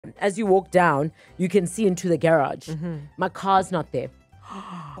As you walk down, you can see into the garage. My car's not there.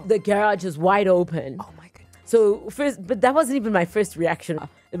 The garage is wide open. Oh my goodness. So first, but that wasn't even my first reaction.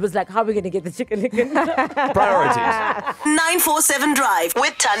 It was like, how are we going to get the chicken licken? Priorities. 947 Drive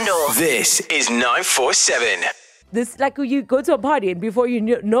with Tando. This is 947. This, like, you go to a party and before you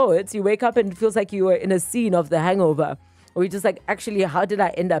know it, you wake up and it feels like you were in a scene of The Hangover. Or you're just like, actually, how did I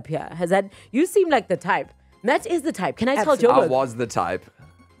end up here? You seem like the type. Matt is the type. Can I tell Absolutely. I Joburg? was the type.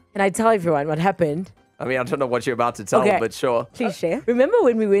 Can I tell everyone what happened? I mean, I don't know what you're about to tell, Okay. but sure. Please share. Remember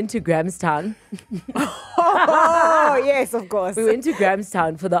when we went to Grahamstown? Oh, yes, of course. We went to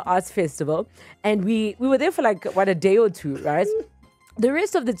Grahamstown for the arts festival, and we were there for like, a day or two, right? The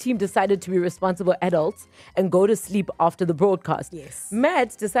rest of the team decided to be responsible adults and go to sleep after the broadcast. Yes.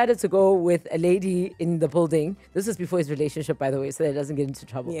 Matt decided to go with a lady in the building. This was before his relationship, by the way, so that he doesn't get into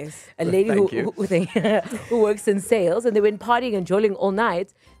trouble. Yes. A lady Thank you. who works in sales, and they went partying and jolling all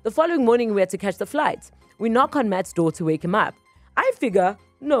night. The following morning, we had to catch the flight. We knock on Matt's door to wake him up. I figure,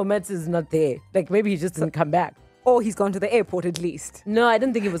 no, Matt is not there. Like, maybe he just didn't come back. Or he's gone to the airport at least. No, I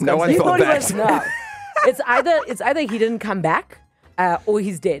didn't think he was No going one to. thought He that. no. It's either he didn't come back or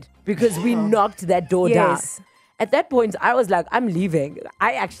he's dead because we knocked that door Yes. down. At that point, I was like, I'm leaving.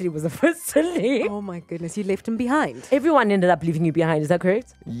 I actually was the first to leave. Oh my goodness, you left him behind. Everyone ended up leaving you behind. Is that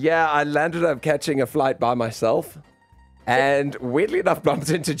correct? Yeah, I landed up catching a flight by myself. And weirdly enough,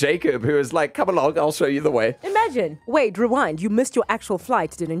 bumped into Jacob, who was like, come along, I'll show you the way. Imagine. Wait, rewind. You missed your actual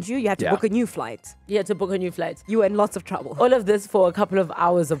flight, didn't you? You had to Yeah. book a new flight. You had to book a new flight. You were in lots of trouble. All of this for a couple of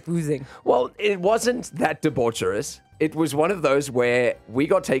hours of boozing. Well, it wasn't that debaucherous. It was one of those where we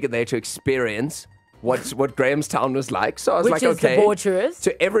got taken there to experience what Grahamstown was like. So I was Which like, is okay. debaucherous.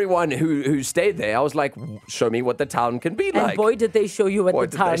 To everyone who stayed there, I was like, show me what the town can be And like. boy, did they show you what Boy,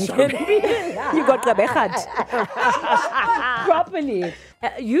 the did town they show can me. be. You got Rebecca. Properly.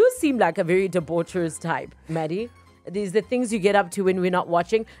 You seem like a very debaucherous type, Maddie. These the things you get up to when we're not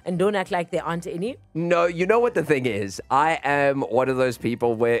watching, and don't act like there aren't any. No, you know what the thing is? I am one of those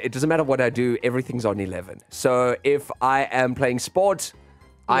people where it doesn't matter what I do, everything's on 11. So if I am playing sport,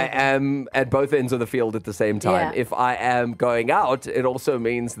 I am at both ends of the field at the same time. Yeah. If I am going out, it also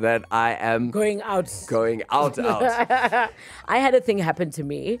means that I am Going out. going out. I had a thing happen to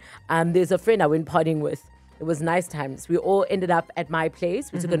me. There's a friend I went partying with. It was nice times. We all ended up at my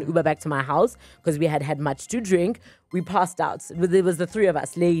place. We took an Uber back to my house because we had had much to drink. We passed out. There was the three of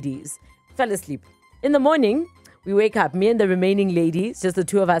us, ladies. Fell asleep. In the morning, we wake up. Me and the remaining ladies, just the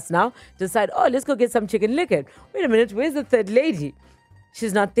two of us now, decide, oh, let's go get some chicken licken. Wait a minute, where's the third lady?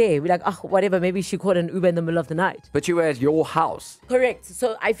 She's not there. We're like, oh, whatever. Maybe she caught an Uber in the middle of the night. But you were at your house. Correct.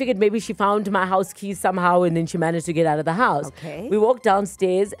 So I figured maybe she found my house keys somehow and then she managed to get out of the house. Okay. We walked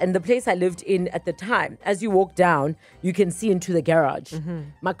downstairs and the place I lived in at the time, as you walk down, you can see into the garage.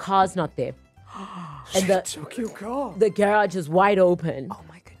 My car's not there. And Took your car. the garage is wide open. Oh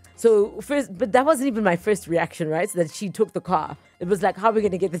my goodness. So first, but that wasn't even my first reaction, right? So that she took the car. It was like, how are we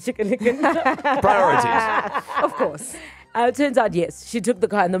going to get the chicken licken? Priorities. Of course. It turns out, yes, she took the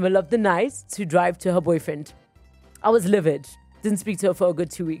car in the middle of the night to drive to her boyfriend. I was livid. Didn't speak to her for a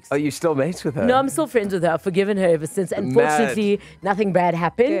good 2 weeks. Are you still mates with her? No, I'm still friends with her. I've forgiven her ever since. Unfortunately, nothing bad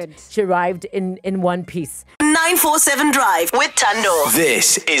happened. Good. She arrived in one piece. 947 Drive with Tando.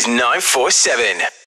 This is 947.